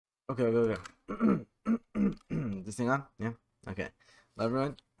Okay, okay, okay. This thing on? Yeah? Okay. Hello,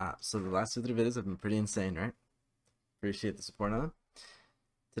 everyone. So the last 2 or 3 videos have been pretty insane, right? Appreciate the support on them.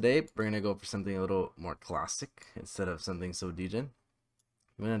 Today, we're going to go for something a little more classic instead of something so degen.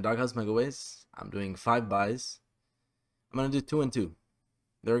 I'm going to Doghouse Megaways. I'm doing 5 buys. I'm going to do 2 and 2.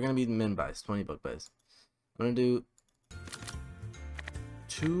 They're going to be min buys, 20 buck buys. I'm going to do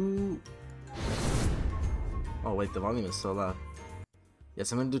 2... Oh, wait, the volume is so loud. Yes,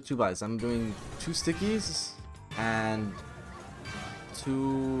 I'm going to do 2 buys. I'm doing 2 stickies and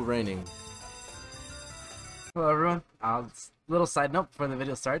 2 raining. Hello, everyone. Little side note before the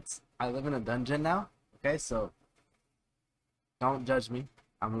video starts. I live in a dungeon now. Okay, so don't judge me.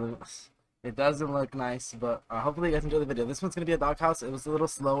 It doesn't look nice, but hopefully you guys enjoy the video. This one's going to be a doghouse. It was a little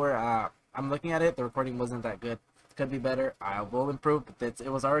slower. I'm looking at it. The recording wasn't that good. It could be better. I will improve, but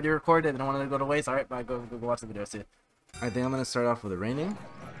it was already recorded and I wanted to go to waste. Alright, bye. Go watch the video. See you. I think I'm going to start off with a raining,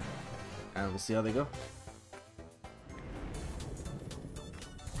 and we'll see how they go.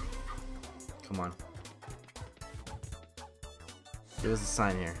 Come on. Give us a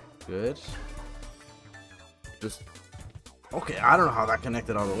sign here. Good. Just... Okay, I don't know how that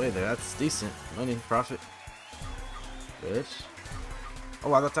connected all the way there. That's decent. Money, profit. Good. Oh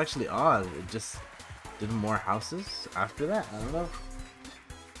wow, that's actually odd. It just did more houses after that. I don't know.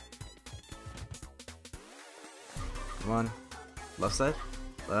 Come on. Left side.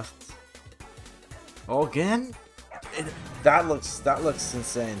 Left. Oh, again? That looks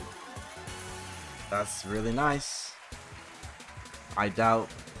insane. That's really nice. I doubt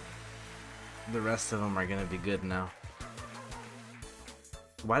the rest of them are gonna be good now.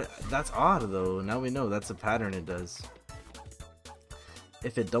 Why? That's odd though. Now we know that's a pattern it does.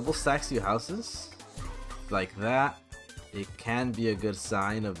 If it double stacks you houses like that, it can be a good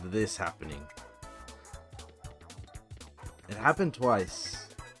sign of this happening. It happened twice.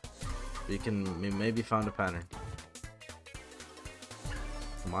 We maybe found a pattern.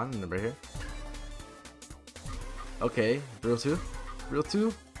 Come on, number here. Okay, real 2. Real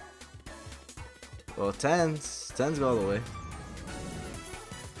 2. Well, 10s. 10s go all the way.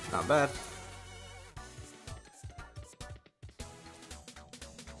 Not bad.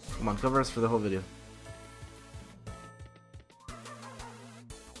 Come on, cover us for the whole video.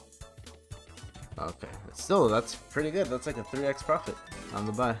 Okay, still, that's pretty good. That's like a 3x profit on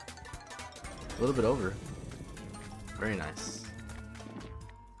the buy. A little bit over. Very nice.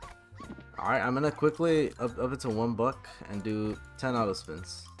 Alright, I'm gonna quickly up it to $1 and do 10 auto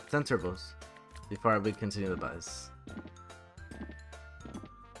spins. 10 turbos before we continue the buys.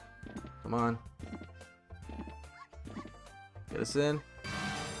 Come on. Get us in.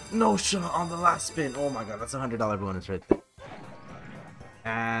 No shot on the last spin. Oh my god, that's a $100 bonus right there.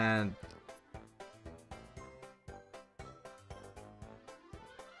 And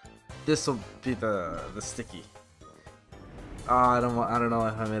this will be the sticky. Oh, I don't know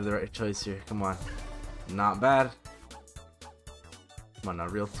if I made the right choice here. Come on. Not bad. Come on, now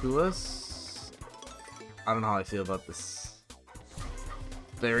reel to us. I don't know how I feel about this.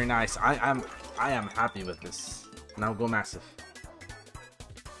 Very nice. I am happy with this. Now go massive.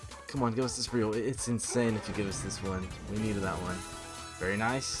 Come on, give us this reel. It's insane if you give us this one. We needed that one. Very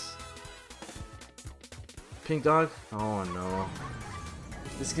nice. Pink dog. Oh no.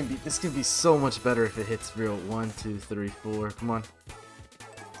 This can be so much better if it hits reel 1, 2, 3, 4. Come on.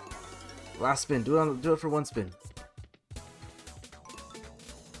 Last spin. Do it for 1 spin.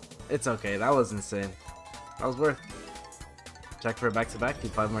 It's okay. That was insane. That was worth. Check for a back-to-back. Do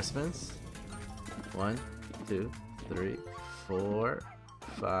 5 more spins. 1, 2, 3, 4,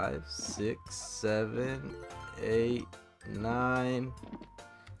 5, 6, 7, 8, 9.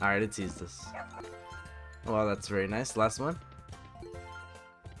 Alright, it teased us. Well, that's very nice. Last one.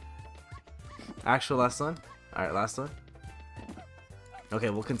 Actual last one. Alright, last one. Okay,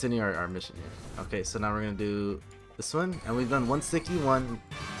 we'll continue our mission here. Okay, so now we're gonna do this one, and we've done 1 sticky, one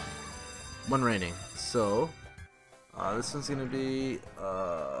raining. So this one's gonna be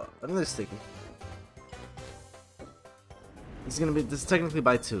another sticky. This is technically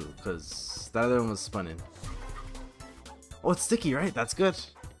by 2 because that other one was spun in. Oh, it's sticky, right? That's good.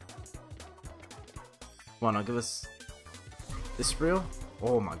 Come on, now give us this reel.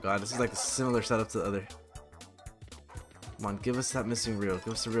 Oh my god, this is like a similar setup to the other. Come on, give us that missing reel.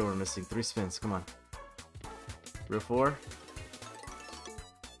 Give us the reel we're missing. 3 spins, come on. Reel 4.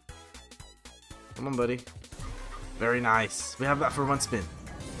 Come on, buddy. Very nice. We have that for 1 spin.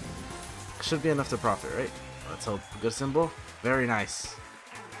 Should be enough to profit, right? Let's hope. Good symbol. Very nice.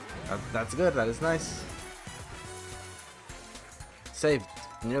 That's good. That is nice. Saved.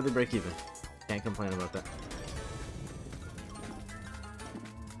 Nearly break even. Can't complain about that.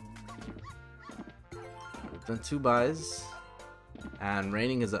 I've done 2 buys, and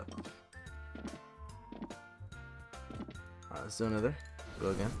raining is up. Alright, let's do another.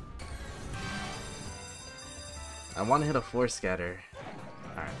 Go again. I want to hit a 4 scatter.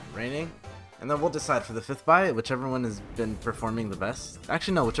 Alright, raining. And then we'll decide for the 5th buy, whichever one has been performing the best.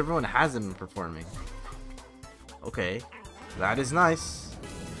 Actually, no, whichever one hasn't been performing. Okay, that is nice.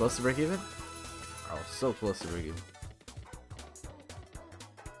 Close to break even? Oh, so close to break even.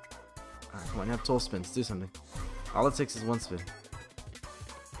 Alright, come on, you have 12 spins. Do something. All it takes is 1 spin.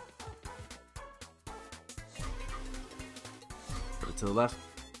 Put it to the left.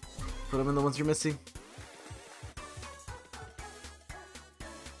 Put them in the ones you're missing.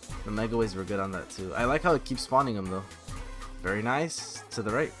 The Megaways were good on that too. I like how it keeps spawning them though. Very nice. To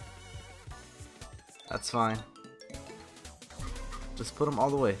the right. That's fine. Just put them all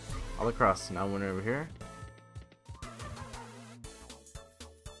the way. All across. Now one over here.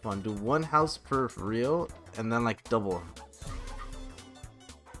 Come on, do 1 house per reel and then like double.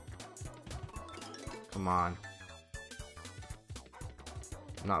 Come on.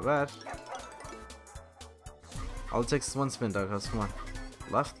 Not bad. All it takes is 1 spin, doghouse. Come on.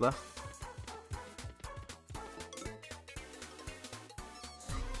 Left, left.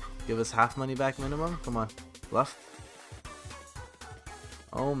 Give us half money back minimum. Come on. Left.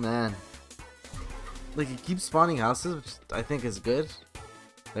 Oh man. Like, it keeps spawning houses, which I think is good.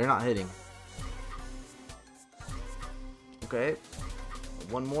 They're not hitting. Okay.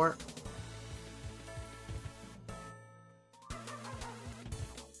 1 more.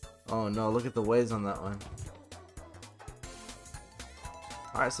 Oh no, look at the waves on that one.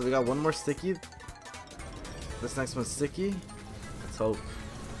 Alright, so we got 1 more sticky. This next one's sticky. Let's hope.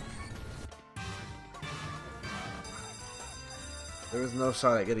 There was no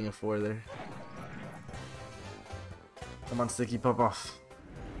shot at getting a 4 there. Come on, sticky, pop off.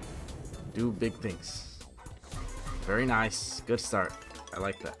 Do big things. Very nice. Good start. I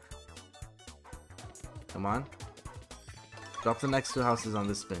like that. Come on. Drop the next 2 houses on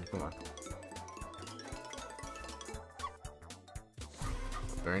this spin. Come on.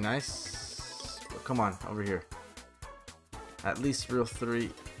 Very nice. Come on, over here. At least reel 3.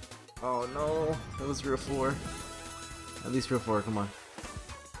 Oh no, it was reel 4. At least reel 4, come on.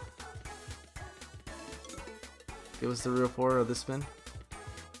 Give us the reel 4 of this spin.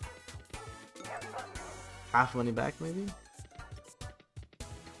 Half money back, maybe?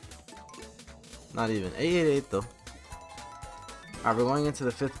 Not even. 888 though. Alright, we're going into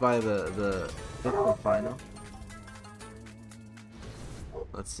the 5th buy, the 5th and final.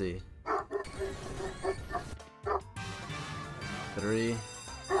 Let's see. 3.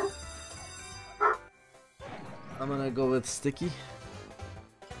 I'm gonna go with sticky.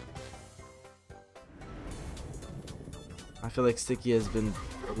 I feel like sticky has been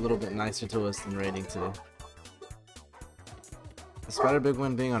a little bit nicer to us than raining today. Despite our big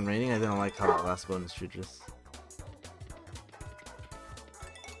win being on raining, I didn't like how that last bonus treated us.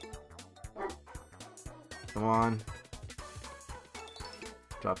 Come on.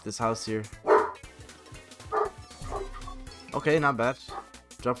 Drop this house here. Okay, not bad.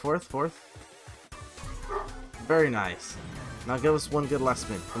 Drop 4th. Very nice. Now give us 1 good last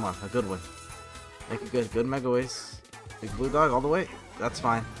spin. Come on, a good one. Make it good. Good Megaways. Big blue dog all the way. That's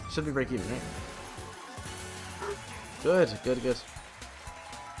fine. Should be break even, right? Good, good, good.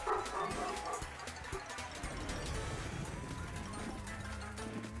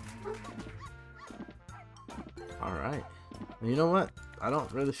 Alright. You know what? I don't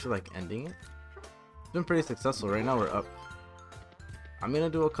really feel like ending it. It's been pretty successful. Right now we're up. I'm gonna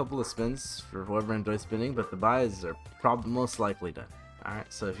do a couple of spins for whoever enjoys spinning, but the buys are most likely done.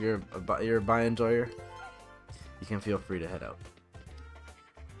 Alright, so if you're a buy enjoyer, you can feel free to head out.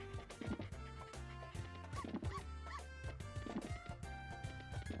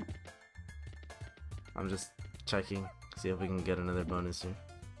 I'm just checking, see if we can get another bonus here.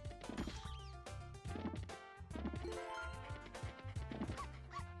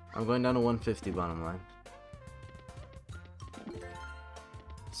 I'm going down to 150 bottom line.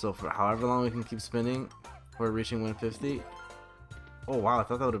 So for however long we can keep spinning, we're reaching 150. Oh wow, I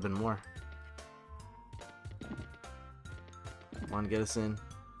thought that would have been more. Come on, get us in.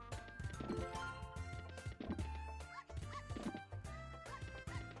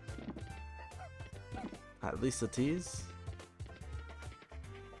 At least a tease.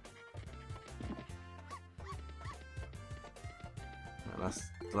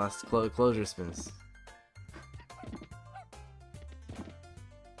 Last closure spins.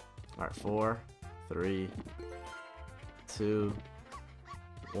 Alright, 4, 3, 2,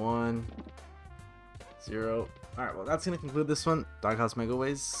 1, 0. Alright, well that's gonna conclude this one. Doghouse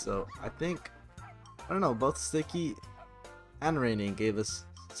Megaways. So I think I don't know, both sticky and raining gave us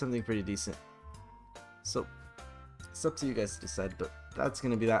something pretty decent. So it's up to you guys to decide, but that's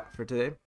gonna be that for today.